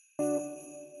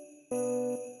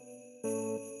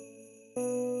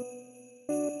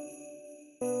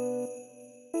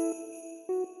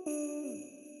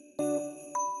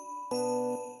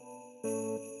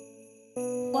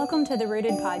Welcome to the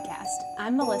Rooted Podcast.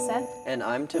 I'm Melissa. And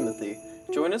I'm Timothy.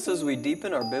 Join us as we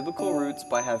deepen our biblical roots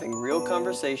by having real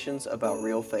conversations about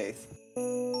real faith.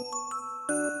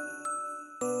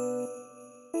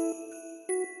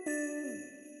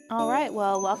 All right,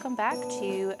 well, welcome back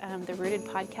to the Rooted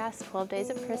Podcast, 12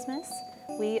 Days of Christmas.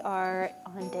 We are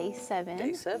on day 7.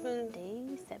 Day 7? Day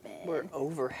 7. We're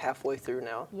over halfway through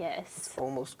now. Yes. It's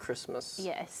almost Christmas.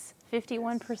 Yes,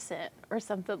 51% or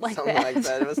something like Something that. like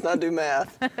that. Let's not do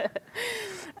math.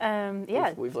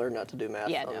 Yeah. We've learned not to do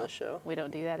math on this show. We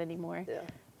don't do that anymore.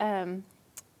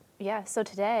 Yeah. So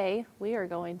today we are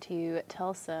going to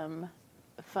tell some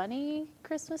funny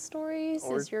Christmas stories.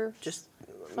 Or Is your just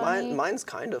funny? mine's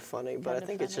kind of funny, but Kind I of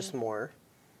think it's just funny.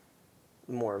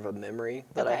 more of a memory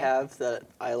that I Okay. have that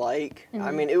I like. I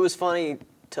Mhm. mean, it was funny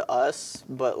to us,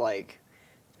 but like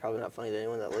it's probably not funny to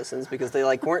anyone that listens because they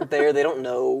like weren't there. They don't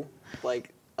know like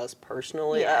us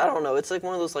personally. Yeah. I don't know. It's like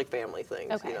one of those like family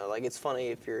things, Okay. you know. Like it's funny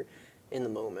if you're in the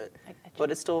moment, I gotcha.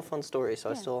 but it's still a fun story.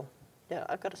 So Yeah.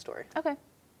 I've got a story. Okay.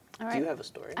 All right. Do you have a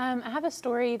story? I have a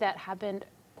story that happened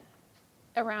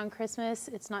around Christmas.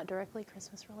 It's not directly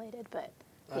Christmas related, but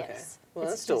Okay. yes. Well,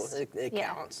 It's that's still just- it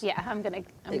yeah. counts. Yeah, I'm gonna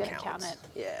count counts. it.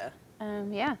 Yeah.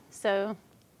 Yeah. So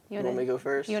You want me to go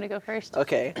first? You want to go first?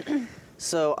 Okay.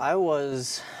 So I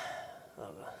was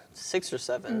 6 or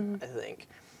 7, Mm-hmm. I think.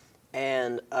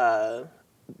 And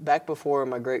back before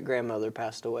my great-grandmother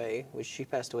passed away, which she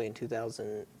passed away in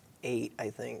 2008, I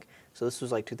think. So this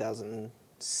was like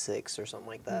 2006 or something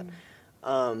like that.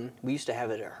 We used to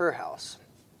have it at her house.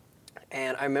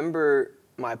 And I remember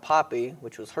my poppy,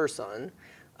 which was her son,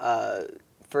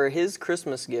 for his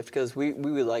Christmas gift, because we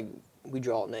would like, we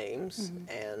draw names,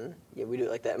 and yeah, we do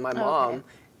it like that. And my mom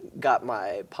got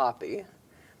my poppy.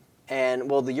 And,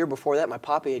 well, the year before that, my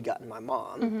poppy had gotten my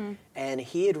mom, and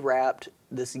he had wrapped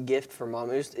this gift for Mom.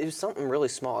 It was something really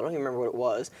small. I don't even remember what it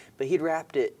was, but he'd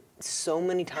wrapped it so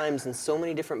many times in so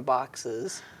many different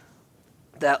boxes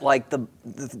that, like, the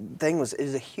thing was, it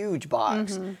was a huge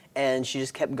box, and she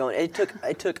just kept going. It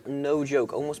took, no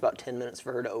joke, almost about 10 minutes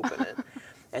for her to open it.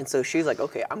 And so she's like,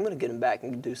 okay, I'm going to get him back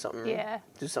and do something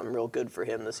real good for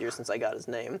him this year since I got his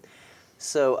name.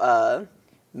 So,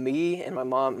 me and my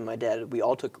mom and my dad, we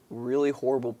all took really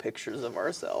horrible pictures of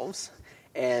ourselves.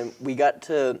 And we got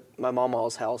to my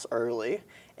mama's house early,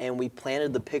 and we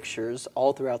planted the pictures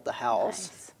all throughout the house.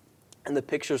 Nice. And the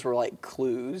pictures were like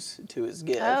clues to his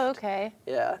gift. Oh, okay.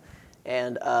 Yeah.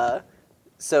 And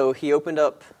so he opened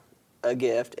up a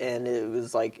gift, and it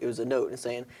was a note and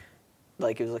saying,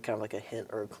 like, it was like kind of like a hint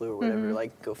or a clue or whatever,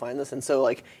 like, go find this. And so,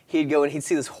 like, he'd go and he'd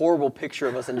see this horrible picture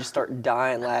of us and just start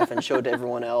dying laughing, show it to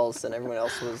everyone else, and everyone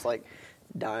else was, like,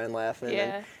 dying laughing.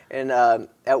 Yeah. And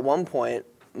at one point,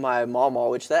 my mama,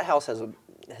 which that house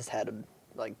has had,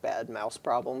 like, bad mouse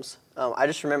problems. I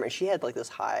just remember she had, like, this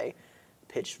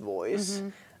high-pitched voice.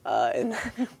 And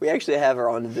we actually have her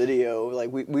on video.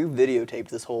 Like, we videotaped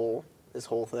this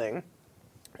whole thing.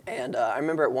 And I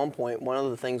remember at one point, one of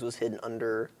the things was hidden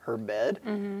under her bed,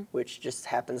 which just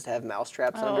happens to have mouse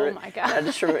traps under it. Oh my God! And I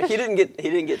just remember he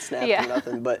didn't get snapped or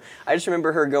nothing, but I just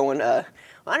remember her going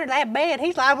under that bed.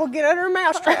 He's liable to get under a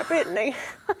mouse trap, isn't he?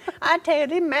 I tell you,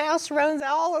 this mouse runs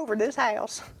all over this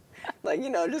house. Like, you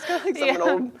know, just kind of like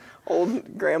something an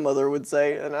old grandmother would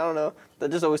say, and I don't know. That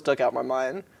just always stuck out in my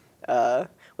mind.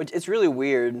 Which it's really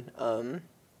weird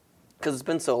because it's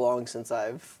been so long since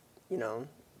I've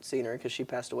seen her, because she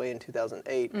passed away in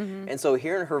 2008, and so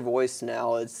hearing her voice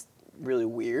now is really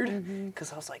weird,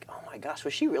 because I was like, oh my gosh,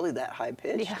 was she really that high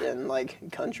pitched and like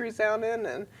country sounding?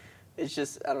 And it's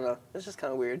just, I don't know, it's just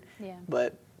kind of weird.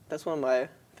 But that's one of my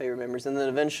favorite memories. And then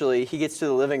eventually he gets to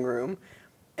the living room,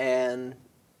 and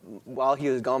while he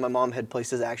was gone, my mom had placed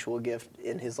his actual gift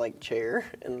in his like chair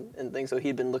and things. So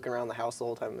he'd been looking around the house the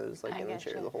whole time. It was like in the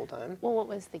chair the whole time. Well, what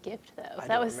was the gift though? I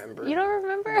don't remember. You don't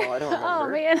remember? No, I don't remember. Oh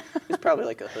man. It was probably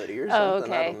like a hoodie or Oh,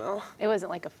 something. okay. I don't know. It wasn't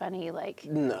like a funny like.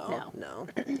 No.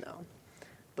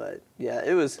 But yeah,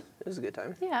 it was a good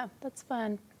time. Yeah, that's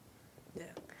fun. Yeah.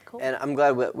 Cool. And I'm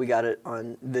glad we got it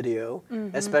on video,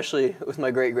 especially with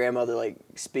my great grandmother like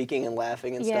speaking and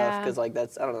laughing and stuff, because like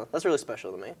that's really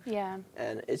special to me. Yeah.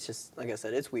 And it's just, like I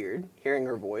said, it's weird hearing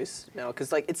her voice now,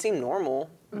 because like it seemed normal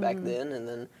back then, and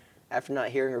then after not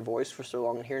hearing her voice for so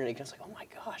long and hearing it again, it's like, oh my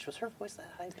gosh, was her voice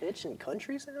that high pitched and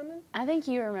country sounding? I think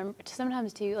you remember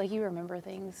sometimes too, like you remember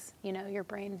things, your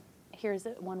brain hears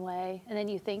it one way, and then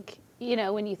you think,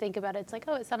 when you think about it, it's like,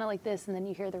 oh, it sounded like this, and then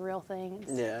you hear the real thing.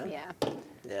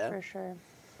 Yeah. For sure.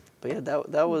 But yeah,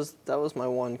 that was my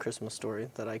one Christmas story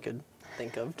that I could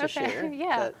think of to share.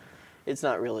 Yeah. That it's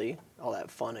not really all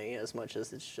that funny as much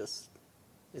as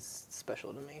it's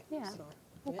special to me. Yeah. So.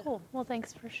 Well, Yeah. cool. Well,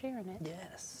 thanks for sharing it.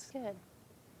 Yes. Good.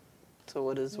 So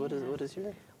what is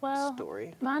your Well,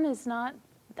 story? mine is not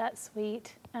that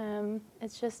sweet.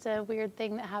 It's just a weird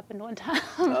thing that happened one time.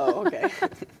 Oh, okay.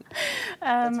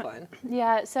 That's fine.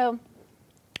 Yeah, so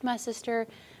my sister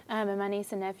and my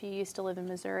niece and nephew used to live in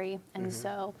Missouri, and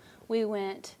so we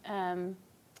went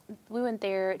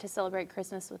there to celebrate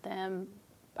Christmas with them.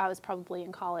 I was probably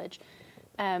in college,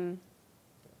 and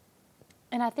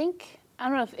I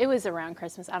don't know if it was around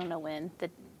Christmas. I don't know when the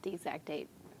exact date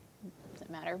doesn't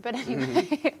matter, but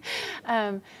anyway.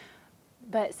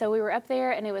 But so we were up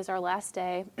there, and it was our last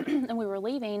day, and we were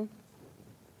leaving,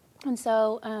 and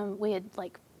so we had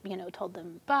told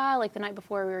them bye, like the night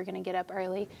before we were going to get up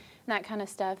early, and that kind of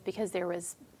stuff, because there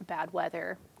was bad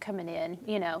weather coming in,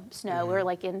 snow. We were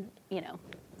like in,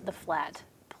 the flat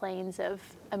plains of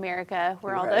America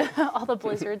where Right. all the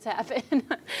blizzards happen.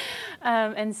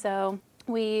 And so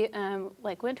we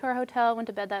went to our hotel, went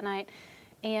to bed that night,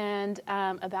 and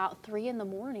about 3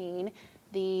 a.m,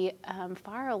 the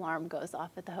fire alarm goes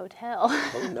off at the hotel.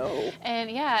 Oh no.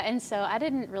 And so I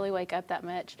didn't really wake up that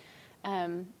much,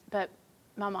 but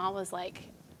my mom was like,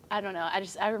 I don't know,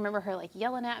 I remember her like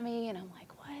yelling at me, and I'm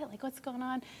like, what? Like, what's going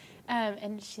on?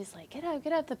 And she's like, get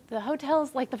up, the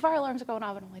hotel's like, the fire alarms are going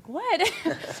off, and I'm like, what?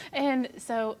 And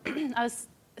so I was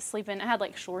sleeping, I had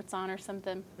like shorts on or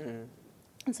something.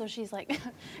 And so she's like,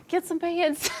 get some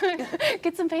pants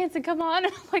and come on.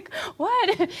 And I'm like,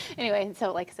 what? Anyway,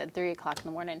 so like I said, 3 o'clock in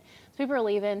the morning. So people are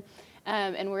leaving,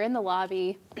 and we're in the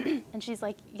lobby, and she's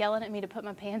like yelling at me to put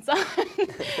my pants on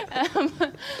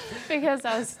because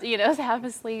I was half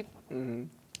asleep. And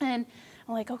I'm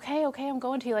like, okay, I'm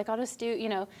going to. Like, I'll just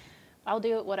do, I'll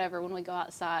do it, whatever, when we go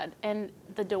outside. And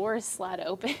the doors slide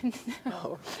open,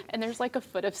 and there's like a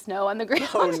foot of snow on the ground.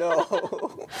 Oh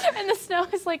no. And the snow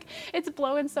is like, it's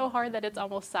blowing so hard that it's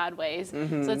almost sideways.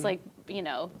 So it's like, it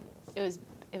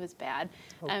was bad.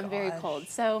 Very gosh. cold.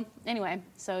 So anyway,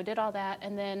 so did all that.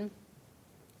 And then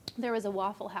there was a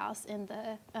Waffle House in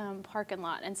the parking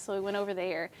lot. And so we went over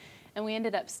there, and we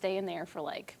ended up staying there for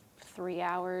like 3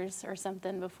 hours or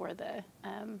something before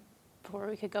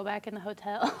we could go back in the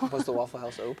hotel. Was the Waffle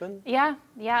House open? Yeah.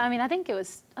 I mean, I think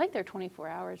they're 24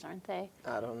 hours, aren't they?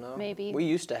 I don't know. Maybe. We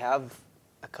used to have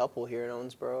a couple here in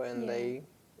Owensboro, and Yeah.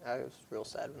 I was real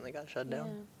sad when they got shut down.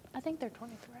 Yeah. I think they're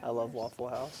 24 hours. I love Waffle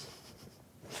House.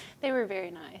 They were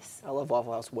very nice. I love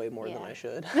Waffle House way more than Yeah. I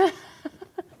should.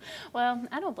 Well,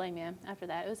 I don't blame you after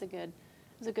that. It was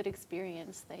a good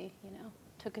experience. They,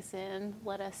 took us in,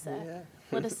 let us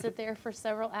sit there for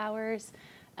several hours.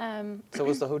 So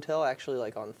was the hotel actually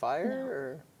like on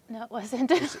fire, No, it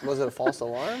wasn't. or was it a false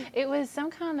alarm? It was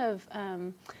some kind of,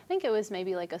 I think it was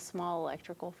maybe like a small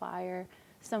electrical fire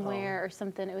somewhere or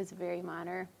something. It was very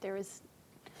minor. There was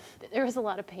a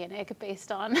lot of panic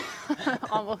based on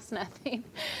almost nothing.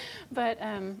 But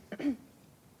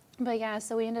yeah,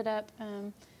 so we ended up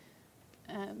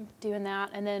doing that.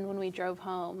 And then when we drove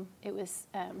home, it was,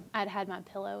 I'd had my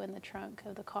pillow in the trunk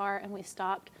of the car, and we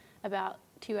stopped about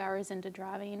 2 hours into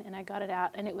driving, and I got it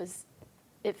out, and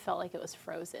it felt like it was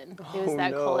frozen. It was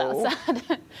that cold no.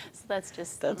 outside. So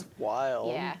that's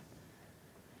wild. yeah.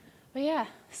 But yeah,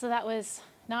 so that was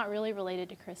not really related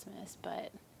to Christmas,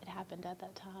 but it happened at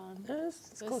that time.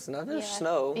 It's It close was- enough. There's yeah.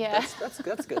 snow. Yeah. That's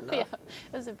good enough. Yeah,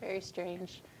 it was a very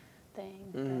strange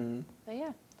thing. But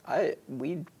yeah.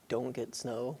 We don't get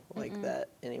snow like that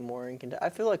anymore in Kentucky. I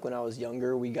feel like when I was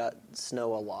younger, we got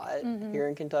snow a lot here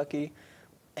in Kentucky.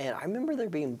 And I remember there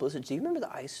being blizzards. Do you remember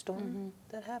the ice storm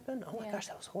that happened? Oh my Yeah. gosh,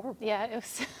 that was horrible. Yeah, it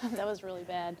was. That was really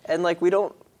bad. And like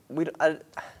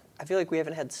I feel like we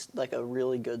haven't had like a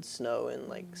really good snow in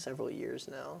like several years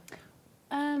now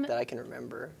that I can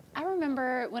remember. I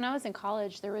remember when I was in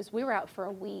college, we were out for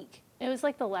a week. It was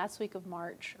like the last week of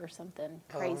March or something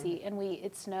crazy, and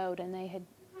it snowed, and they had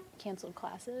canceled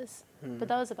classes. But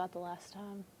that was about the last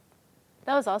time.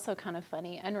 That was also kind of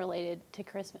funny, unrelated to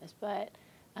Christmas, but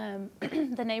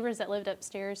the neighbors that lived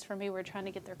upstairs from me were trying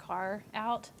to get their car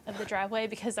out of the driveway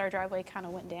because our driveway kind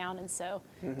of went down, and so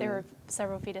there were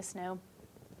several feet of snow.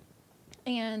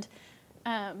 And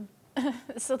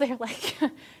so they're like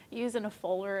using a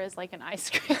Fuller as like an ice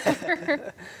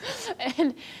scraper,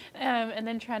 and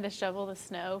then trying to shovel the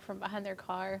snow from behind their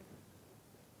car.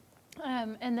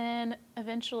 And then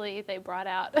eventually they brought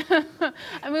out.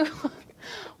 I mean,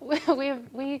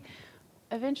 we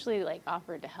eventually like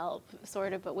offered to help,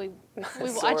 sort of, but we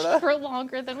watched Sorta. for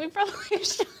longer than we probably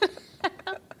should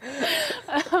have.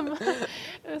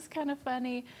 It was kind of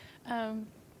funny,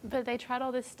 but they tried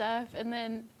all this stuff, and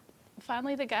then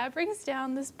finally the guy brings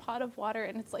down this pot of water,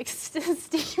 and it's like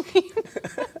steaming.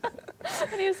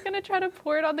 And he was going to try to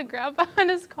pour it on the ground behind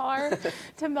his car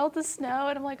to melt the snow.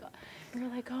 And we're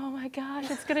like, oh my gosh,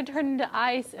 it's going to turn into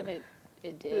ice. And it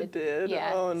did. It did?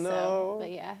 Yeah. Oh, no. So,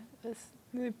 but yeah, it was,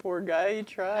 The poor guy, he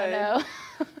tried. I know.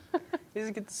 He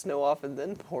just get the snow off and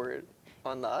then pour it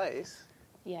on the ice.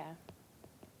 Yeah.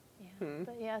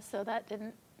 But yeah, so that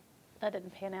didn't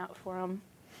pan out for him.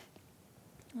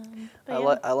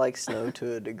 I like snow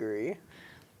to a degree,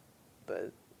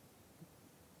 but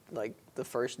like the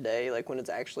first day, like when it's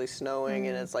actually snowing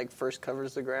and it's like first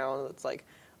covers the ground, it's like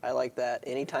I like that.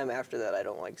 Anytime after that, I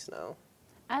don't like snow.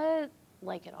 I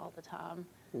like it all the time.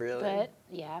 Really? But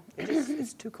yeah,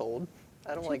 It's too cold.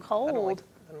 I don't like cold.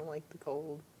 I don't like the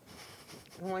cold.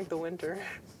 I don't like the winter.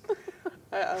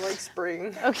 I like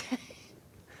spring. Okay.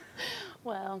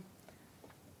 Well,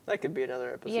 That could be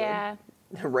another episode. yeah.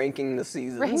 Ranking the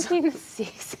seasons. Ranking the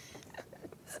seasons.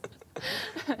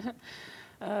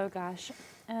 Oh gosh.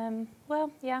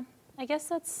 Well, yeah. I guess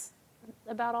that's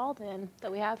about all then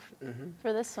that we have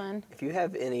for this one. If you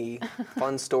have any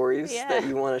fun stories Yeah. that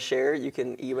you want to share, you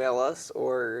can email us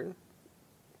or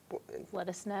Let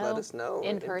us know. let us know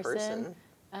in person.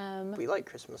 We like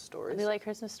Christmas stories. We like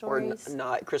Christmas or stories.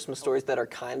 not Christmas stories that are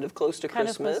kind of close to kind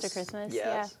Christmas. of close to Christmas.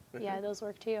 Yes. Yeah. Yeah, those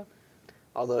work too.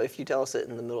 Although if you tell us it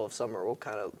in the middle of summer,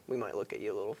 we might look at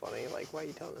you a little funny, like, why are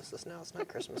you telling us this now? It's not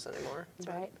Christmas anymore. That's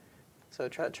But- right. So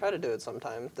try to do it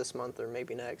sometime this month or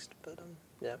maybe next. But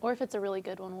yeah. Or if it's a really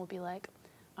good one, we'll be like,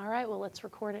 all right, well, let's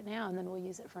record it now, and then we'll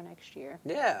use it for next year.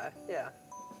 Yeah.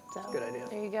 So, Good idea.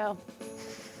 There you go. All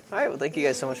right. Well, thank you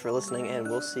guys so much for listening, and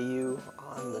we'll see you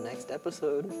on the next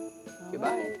episode. Goodbye.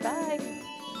 All right,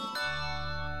 bye.